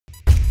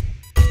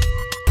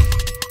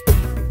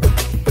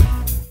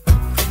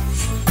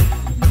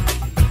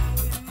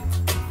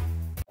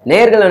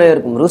நேயர்கள்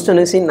அனைவருக்கும் ரூஸ்டர்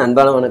நியூஸின்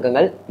அன்பான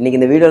வணக்கங்கள். இன்னைக்கு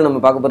இந்த வீடியோவில் நம்ம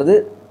பார்க்க போகிறது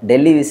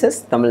டெல்லி விசஸ்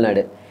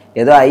தமிழ்நாடு.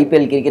 ஏதோ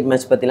ஐபிஎல் கிரிக்கெட்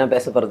மேட்ச் பற்றிலாம்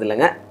பேச போகிறது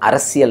இல்லைங்க,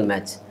 அரசியல்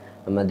மேட்ச்.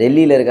 நம்ம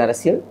டெல்லியில் இருக்க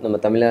அரசியல், நம்ம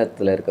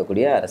தமிழகத்தில்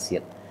இருக்கக்கூடிய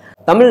அரசியல்.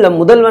 தமிழில்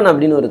முதல்வன்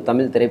அப்படின்னு ஒரு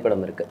தமிழ்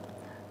திரைப்படம் இருக்குது.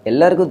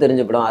 எல்லாருக்கும்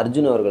தெரிஞ்ச படம்.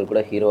 அர்ஜுன் அவர்கள்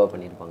கூட ஹீரோவாக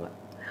பண்ணியிருப்பாங்க.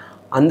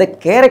 அந்த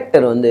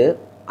கேரக்டர்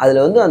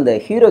அதில் அந்த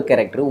ஹீரோ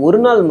கேரக்டர்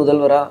ஒரு நாள்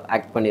முதல்வராக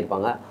ஆக்ட்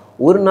பண்ணியிருப்பாங்க.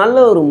 ஒரு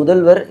நாளில் ஒரு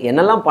முதல்வர்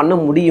என்னெல்லாம் பண்ண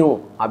முடியும்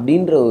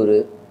அப்படின்ற ஒரு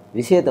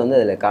விஷயத்தை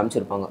அதில்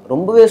காமிச்சிருப்பாங்க.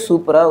 ரொம்பவே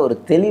சூப்பராக ஒரு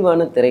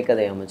தெளிவான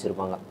திரைக்கதை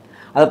அமைச்சிருப்பாங்க.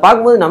 அதை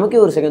பார்க்கும்போது நமக்கே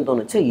ஒரு செகண்ட்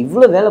தோணுச்சு,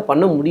 இவ்வளோ வேலை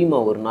பண்ண முடியுமா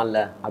ஒரு நாளில்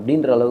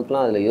அப்படின்ற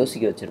அளவுக்குலாம் அதில்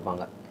யோசிக்க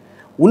வச்சுருப்பாங்க.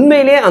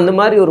 உண்மையிலே அந்த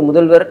மாதிரி ஒரு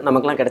முதல்வர்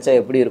நமக்கெலாம் கிடைச்சா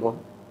எப்படி இருக்கும்?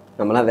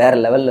 நம்மலாம் வேறு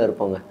லெவலில்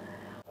இருப்போங்க.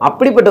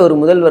 அப்படிப்பட்ட ஒரு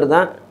முதல்வர்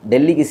தான்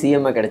டெல்லிக்கு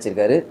சிஎம்மாக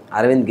கிடைச்சிருக்காரு,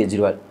 அரவிந்த்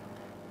கெஜ்ரிவால்.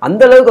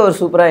 அந்தளவுக்கு அவர்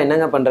சூப்பராக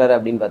என்னங்க பண்ணுறாரு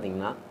அப்படின்னு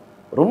பார்த்தீங்கன்னா,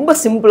 ரொம்ப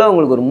சிம்பிளாக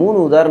உங்களுக்கு ஒரு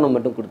 3 உதாரணம்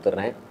மட்டும்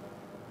கொடுத்துட்றேன்.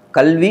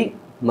 கல்வி,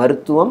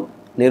 மருத்துவம்,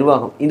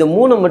 நிர்வாகம், இந்த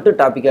 3 மட்டும்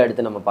டாப்பிக்காக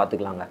எடுத்து நம்ம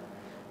பார்த்துக்கலாங்க.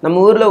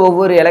 நம்ம ஊரில்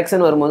ஒவ்வொரு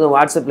எலெக்ஷன் வரும்போது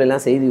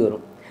வாட்ஸ்அப்லாம் செய்தி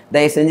வரும்,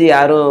 தயவு செஞ்சு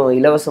யாரும்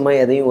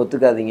இலவசமாக எதையும்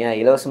ஒத்துக்காதீங்க,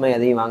 இலவசமாக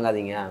எதையும்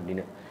வாங்காதீங்க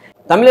அப்படின்னு.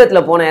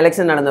 தமிழகத்தில் போன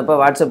எலெக்ஷன் நடந்தப்போ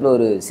வாட்ஸ்அப்பில்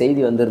ஒரு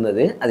செய்தி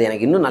வந்திருந்தது. அது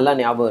எனக்கு இன்னும் நல்லா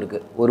ஞாபகம்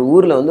இருக்குது. ஒரு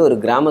ஊரில் ஒரு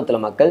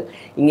கிராமத்தில் மக்கள்,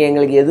 இங்கே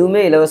எங்களுக்கு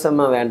எதுவுமே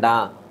இலவசமாக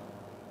வேண்டாம்,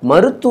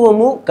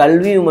 மருத்துவமும்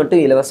கல்வியும்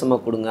மட்டும்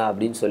இலவசமாக கொடுங்க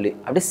அப்படின்னு சொல்லி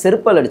அப்படியே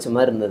செருப்பால் அடித்த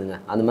மாதிரி இருந்ததுங்க.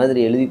 அந்த மாதிரி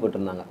எழுதி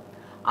போட்டிருந்தாங்க.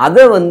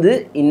 அதை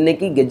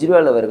இன்னைக்கு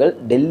கெஜ்ரிவால் அவர்கள்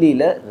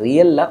டெல்லியில்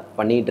ரியலாக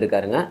பண்ணிகிட்டு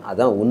இருக்காருங்க.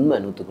 அதான் உண்மை,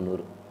 100க்கு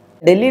 100.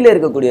 டெல்லியில்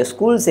இருக்கக்கூடிய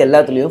ஸ்கூல்ஸ்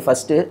எல்லாத்துலேயும்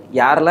ஃபஸ்ட்டு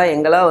யாரெல்லாம்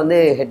எங்கெல்லாம்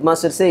ஹெட்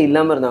மாஸ்டர்ஸே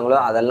இல்லாமல் இருந்தாங்களோ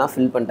அதெல்லாம்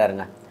ஃபில்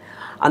பண்ணிட்டாருங்க.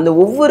 அந்த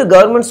ஒவ்வொரு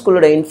கவர்மெண்ட்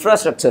ஸ்கூலோட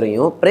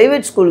இன்ஃப்ராஸ்ட்ரக்சரையும்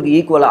ப்ரைவேட் ஸ்கூலுக்கு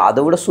ஈக்குவலாக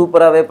அதை விட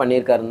சூப்பராகவே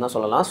பண்ணியிருக்காருன்னு தான்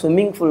சொல்லலாம்.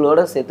 ஸ்விம்மிங்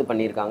பூலோடு சேர்த்து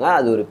பண்ணியிருக்காங்க.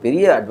 அது ஒரு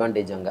பெரிய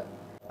அட்வான்டேஜ்.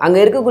 அங்கே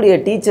இருக்கக்கூடிய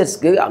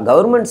டீச்சர்ஸ்க்கு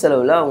கவர்மெண்ட்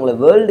செலவில் அவங்கள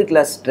வேர்ல்டு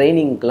கிளாஸ்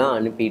ட்ரைனிங்க்கெலாம்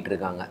அனுப்பிட்டு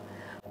இருக்காங்க.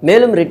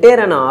 மேலும்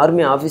ரிட்டையர் ஆன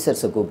ஆர்மி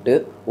ஆஃபீஸர்ஸை கூப்பிட்டு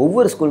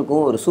ஒவ்வொரு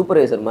ஸ்கூலுக்கும் ஒரு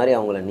சூப்பர்வைசர் மாதிரி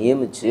அவங்கள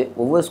நியமித்து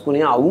ஒவ்வொரு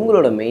ஸ்கூலையும்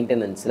அவங்களோட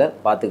மெயின்டெனன்ஸில்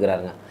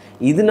பார்த்துக்கிறாருங்க.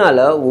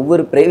 இதனால்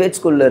ஒவ்வொரு ப்ரைவேட்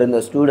ஸ்கூலில்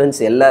இருந்த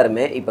ஸ்டூடெண்ட்ஸ்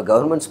எல்லாருமே இப்போ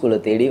கவர்மெண்ட் ஸ்கூலை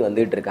தேடி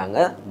வந்துட்டு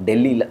இருக்காங்க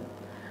டெல்லியில்.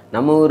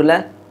 நம்ம ஊரில்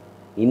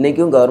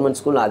இன்றைக்கும் கவர்மெண்ட்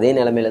ஸ்கூல் அதே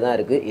நிலமையில தான்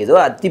இருக்குது. ஏதோ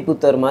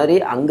அத்திப்புத்தர் மாதிரி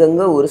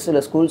அங்கங்கே ஒரு சில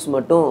ஸ்கூல்ஸ்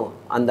மட்டும்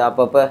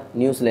அப்பப்போ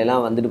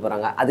நியூஸ்லலாம் வந்துட்டு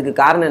போகிறாங்க. அதுக்கு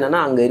காரணம்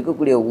என்னென்னா, அங்கே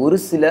இருக்கக்கூடிய ஒரு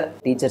சில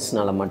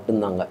டீச்சர்ஸ்னால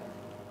மட்டும்தாங்க.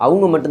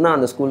 அவங்க மட்டும்தான்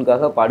அந்த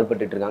ஸ்கூலுக்காக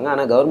பாடுபட்டு இருக்காங்க.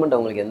 ஆனால் கவர்மெண்ட்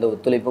அவங்களுக்கு எந்த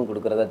ஒத்துழைப்பும்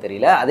கொடுக்குறதா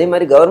தெரியல. அதே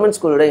மாதிரி கவர்மெண்ட்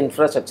ஸ்கூலோட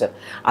இன்ஃப்ராஸ்ட்ரக்சர்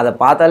அதை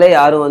பார்த்தாலே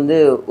யாரும்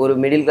ஒரு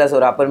மிடில் கிளாஸ்,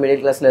 ஒரு அப்பர்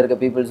மிடில் கிளாஸில் இருக்க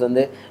பீப்புள்ஸ்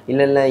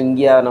இல்லை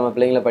இங்கேயா நம்ம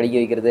பிள்ளைங்களை படிக்க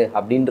வைக்கிறது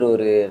அப்படின்ற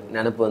ஒரு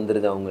நினப்பு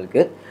வந்துடுது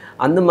அவங்களுக்கு.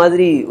 அந்த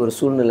மாதிரி ஒரு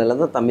சூழ்நிலையில்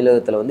தான்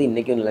தமிழகத்தில்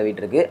இன்றைக்கும்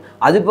நிலவிட்டு இருக்கு.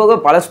 அது போக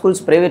பல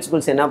ஸ்கூல்ஸ், ப்ரைவேட்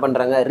ஸ்கூல்ஸ் என்ன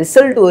பண்ணுறாங்க,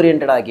 ரிசல்ட்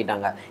ஓரியன்டாக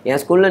ஆக்கிட்டாங்க.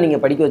 என் ஸ்கூலில்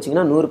நீங்கள் படிக்க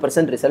வச்சிங்கன்னா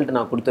 100% ரிசல்ட்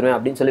நான் கொடுத்துருவேன்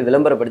அப்படின்னு சொல்லி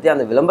விளம்பரப்படுத்தி,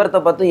 அந்த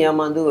விளம்பரத்தை பார்த்தும்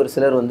ஏமாந்து ஒரு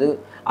சிலர்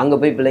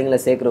அங்கே போய் பிள்ளைங்களை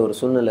சேர்க்குற ஒரு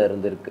சூழ்நிலை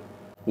இருந்திருக்கு.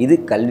 இது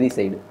கல்வி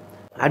சைடு.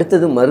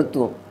 அடுத்தது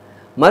மருத்துவம்.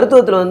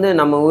 மருத்துவத்தில்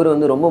நம்ம ஊர்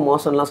ரொம்ப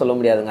மோசம்லாம் சொல்ல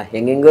முடியாதுங்க.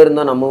 எங்கெங்கே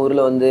இருந்தோம் நம்ம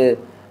ஊரில்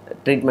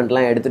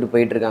ட்ரீட்மெண்ட்லாம் எடுத்துகிட்டு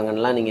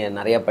போயிட்டுருக்காங்கன்னெலாம் நீங்கள்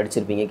நிறையா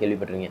படிச்சிருப்பீங்க,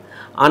 கேள்விப்பட்டிருக்கீங்க.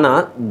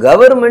 ஆனால்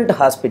கவர்மெண்ட்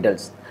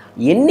ஹாஸ்பிட்டல்ஸ்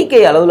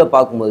எண்ணிக்கை அளவில்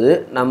பார்க்கும்போது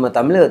நம்ம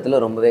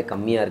தமிழகத்தில் ரொம்பவே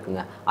கம்மியாக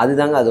இருக்குங்க.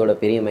 அதுதாங்க அதோட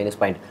பெரிய minus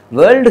point.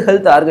 World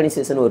health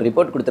organisation ஒரு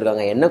ரிப்போர்ட்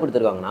கொடுத்துருக்காங்க. என்ன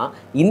கொடுத்துருக்காங்கன்னா,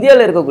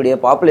 இந்தியாவில் இருக்கக்கூடிய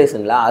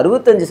பாப்புலேஷனில்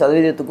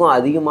 65%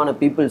 அதிகமான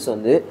பீப்புள்ஸ்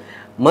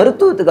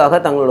மருத்துவத்துக்காக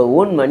தங்களோட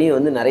ஓன் மணி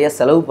நிறைய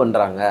செலவு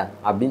பண்ணுறாங்க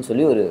அப்படின்னு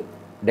சொல்லி ஒரு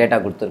டேட்டா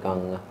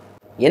கொடுத்துருக்காங்க.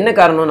 என்ன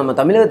காரணம்? நம்ம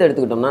தமிழகத்தை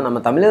எடுத்துக்கிட்டோம்னா, நம்ம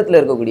தமிழகத்தில்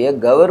இருக்கக்கூடிய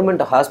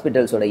கவர்மெண்ட்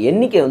ஹாஸ்பிட்டல்ஸோட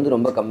எண்ணிக்கை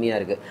ரொம்ப கம்மியாக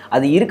இருக்குது.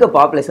 அது இருக்க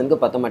பாப்புலேஷனுக்கு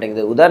பற்ற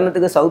மாட்டேங்குது.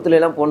 உதாரணத்துக்கு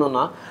சவுத்துலலாம்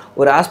போனோம்னா,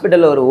 ஒரு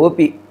ஹாஸ்பிட்டலில் ஒரு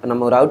ஓபி,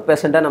 நம்ம ஒரு அவுட்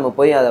பேஷண்ட்டாக நம்ம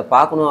போய் அதை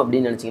பார்க்கணும்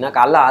அப்படின்னு நினச்சிங்கன்னா,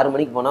 காலைல 6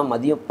 மணிக்கு போனால்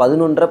மதியம்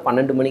 11:30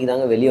 12 மணிக்கு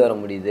தாங்க வெளியே வர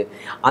முடியுது.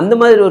 அந்த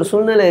மாதிரி ஒரு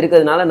சூழ்நிலை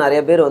இருக்கிறதுனால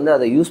நிறைய பேர்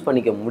அதை யூஸ்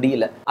பண்ணிக்க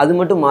முடியல. அது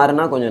மட்டும்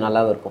மாறினா கொஞ்சம்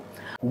நல்லாவும் இருக்கும்.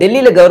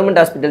 டெல்லியில்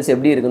கவர்மெண்ட் ஹாஸ்பிட்டல்ஸ்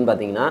எப்படி இருக்குன்னு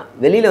பார்த்தீங்கன்னா,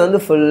 வெளியில்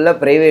ஃபுல்லாக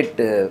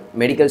ப்ரைவேட்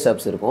மெடிக்கல்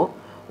ஷாப்ஸ் இருக்கும்,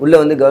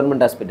 உள்ளே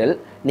கவர்மெண்ட் ஹாஸ்பிட்டல்.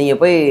 நீங்கள்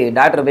போய்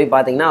டாக்டரை போய்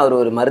பார்த்தீங்கன்னா அவர்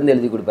ஒரு மருந்து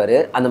எழுதி கொடுப்பாரு.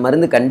 அந்த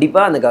மருந்து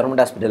கண்டிப்பாக அந்த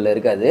கவர்மெண்ட் ஹாஸ்பிட்டலில்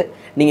இருக்காது.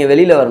 நீங்கள்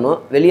வெளியில் வரணும்.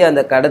 வெளியே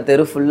அந்த கடை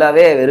தெரு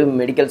ஃபுல்லாகவே வெறும்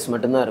மெடிக்கல்ஸ்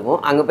மட்டும்தான் இருக்கும்.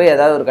 அங்கே போய்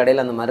ஏதாவது ஒரு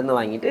கடையில் அந்த மருந்தை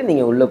வாங்கிட்டு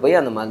நீங்கள் உள்ளே போய்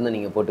அந்த மருந்தை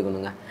நீங்கள்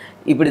போட்டுக்கணுங்க.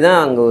 இப்படி தான்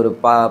அங்கே ஒரு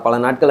பல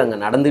நாட்கள் அங்கே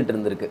நடந்துகிட்டு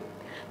இருந்திருக்கு.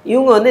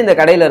 இவங்க இந்த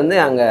கடையிலேருந்து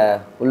அங்கே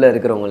உள்ளே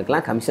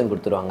இருக்கிறவங்களுக்கெல்லாம் கமிஷன்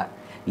கொடுத்துருவாங்க.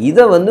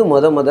 இதை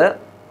முத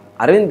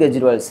அரவிந்த்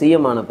கெஜ்ரிவால்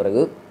சிஎம் ஆன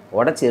பிறகு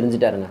உடச்சி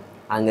எரிஞ்சிட்டாருங்க.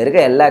 அங்கே இருக்க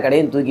எல்லா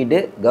கடையும் தூக்கிட்டு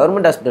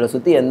கவர்மெண்ட் ஹாஸ்பிட்டலை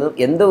சுற்றி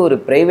எந்த ஒரு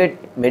ப்ரைவேட்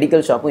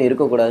மெடிக்கல் ஷாப்பும்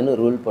இருக்கக்கூடாதுன்னு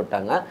ரூல்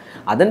போட்டாங்க.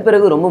 அதன்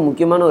பிறகு ரொம்ப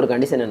முக்கியமான ஒரு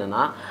கண்டிஷன்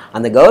என்னென்னா,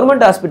 அந்த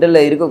கவர்மெண்ட்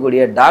ஹாஸ்பிட்டலில்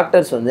இருக்கக்கூடிய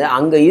டாக்டர்ஸ்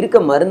அங்கே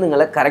இருக்க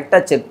மருந்துங்களை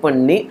கரெக்டாக செக்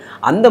பண்ணி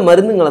அந்த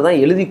மருந்துங்களை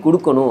தான் எழுதி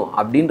கொடுக்கணும்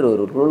அப்படின்ற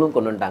ஒரு ரூலும்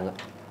கொண்டு வந்துட்டாங்க.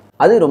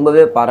 அது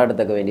ரொம்பவே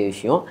பாராட்டத்தக்க வேண்டிய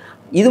விஷயம்.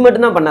 இது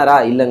மட்டும்தான் பண்ணாரா?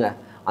 இல்லைங்க.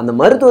 அந்த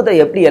மருத்துவத்தை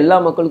எப்படி எல்லா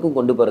மக்களுக்கும்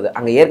கொண்டு போகிறது?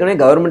 அங்கே ஏற்கனவே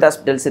கவர்மெண்ட்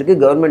ஹாஸ்பிட்டல்ஸ்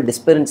இருக்குது, கவர்மெண்ட்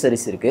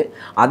டிஸ்பென்சரிஸ் இருக்குது.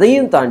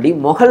 அதையும் தாண்டி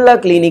மொஹல்லா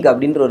கிளினிக்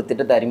அப்படின்ற ஒரு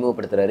திட்டத்தை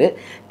அறிமுகப்படுத்துகிறாரு.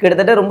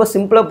 கிட்டத்தட்ட ரொம்ப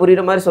சிம்பிளாக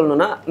புரிகிற மாதிரி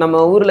சொல்லணும்னா,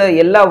 நம்ம ஊரில்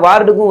எல்லா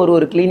வார்டுக்கும்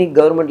ஒரு கிளினிக்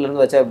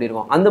கவர்மெண்ட்லேருந்து வச்சா எப்படி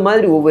இருக்கும், அந்த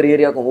மாதிரி ஒவ்வொரு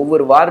ஏரியாவுக்கும்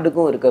ஒவ்வொரு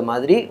வார்டுக்கும் இருக்க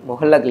மாதிரி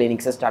மொஹல்லா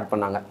கிளினிக்ஸை ஸ்டார்ட்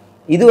பண்ணாங்க.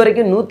 இது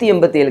வரைக்கும்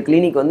 187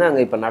 கிளினிக் வந்து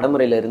அங்கே இப்போ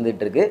நடைமுறையில்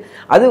இருந்துகிட்டு இருக்கு.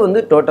 அது வந்து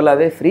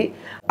டோட்டலாகவே ஃப்ரீ.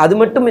 அது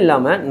மட்டும்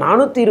இல்லாமல்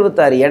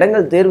 426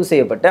 இடங்கள் தேர்வு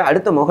செய்யப்பட்டு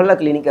அடுத்த மொஹல்லா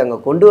கிளினிக் அங்கே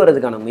கொண்டு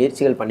வரதுக்கான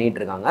முயற்சிகள்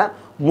பண்ணிகிட்டு இருக்காங்க.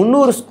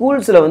 300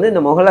 ஸ்கூல்ஸில் வந்து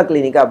இந்த மொஹல்லா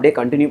கிளினிக்கை அப்படியே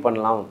கண்டினியூ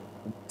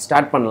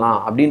ஸ்டார்ட் பண்ணலாம்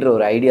அப்படின்ற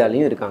ஒரு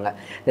ஐடியாலையும் இருக்காங்க.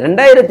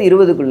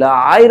 2020க்குள்ளே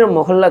 1000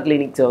 மொஹல்லா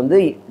கிளினிக்ஸை வந்து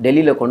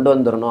டெல்லியில் கொண்டு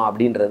வந்துடணும்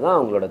அப்படின்றது தான்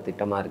அவங்களோட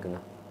திட்டமாக இருக்குங்க.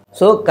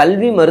 ஸோ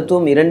கல்வி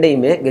மருத்துவம்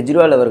இரண்டையுமே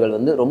கெஜ்ரிவால் அவர்கள்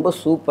வந்து ரொம்ப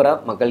சூப்பராக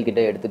மக்கள்கிட்ட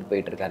எடுத்துகிட்டு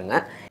போயிட்டுருக்காருங்க.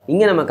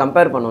 இங்கே நம்ம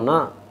கம்பேர் பண்ணோன்னா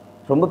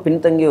ரொம்ப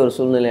பின்தங்கிய ஒரு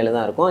சூழ்நிலையில்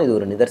தான் இருக்கும். இது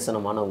ஒரு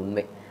நிதர்சனமான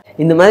உண்மை.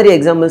 இந்த மாதிரி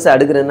எக்ஸாம்பிள்ஸ்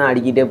அடுக்கிறதுனா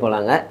அடிக்கிட்டே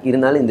போகலாங்க.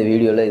 இருந்தாலும் இந்த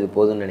வீடியோவில் இது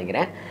போதும்னு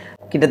நினைக்கிறேன்.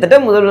 கிட்டத்தட்ட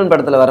முதல்வன்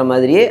படத்தில் வர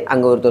மாதிரியே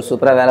அங்கே ஒருத்தர்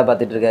சூப்பராக வேலை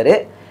பார்த்துட்ருக்காரு.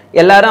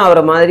 எல்லாரும்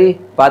அவரை மாதிரி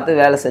பார்த்து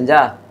வேலை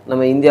செஞ்சால்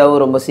நம்ம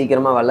இந்தியாவும் ரொம்ப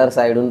சீக்கிரமாக வல்லரசு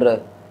ஆகிடுன்ற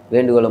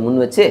வேண்டுகோளை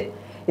முன் வச்சு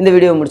இந்த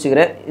வீடியோ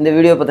முடிச்சுக்கிறேன். இந்த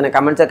வீடியோ பற்றின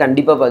கமெண்ட்ஸை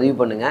கண்டிப்பாக பதிவு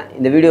பண்ணுங்கள்.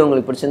 இந்த வீடியோ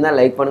உங்களுக்கு பிடிச்சிருந்தா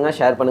லைக் பண்ணுங்கள்,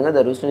 ஷேர் பண்ணுங்கள்.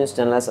 த ரூஸ்டர் நியூஸ்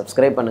சேனலை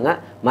சப்ஸ்கிரைப் பண்ணுங்கள்.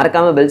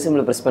 மறக்காமல் பெல்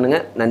சிம்பிளை ப்ரெஸ்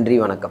பண்ணுங்கள். நன்றி,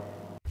 வணக்கம்.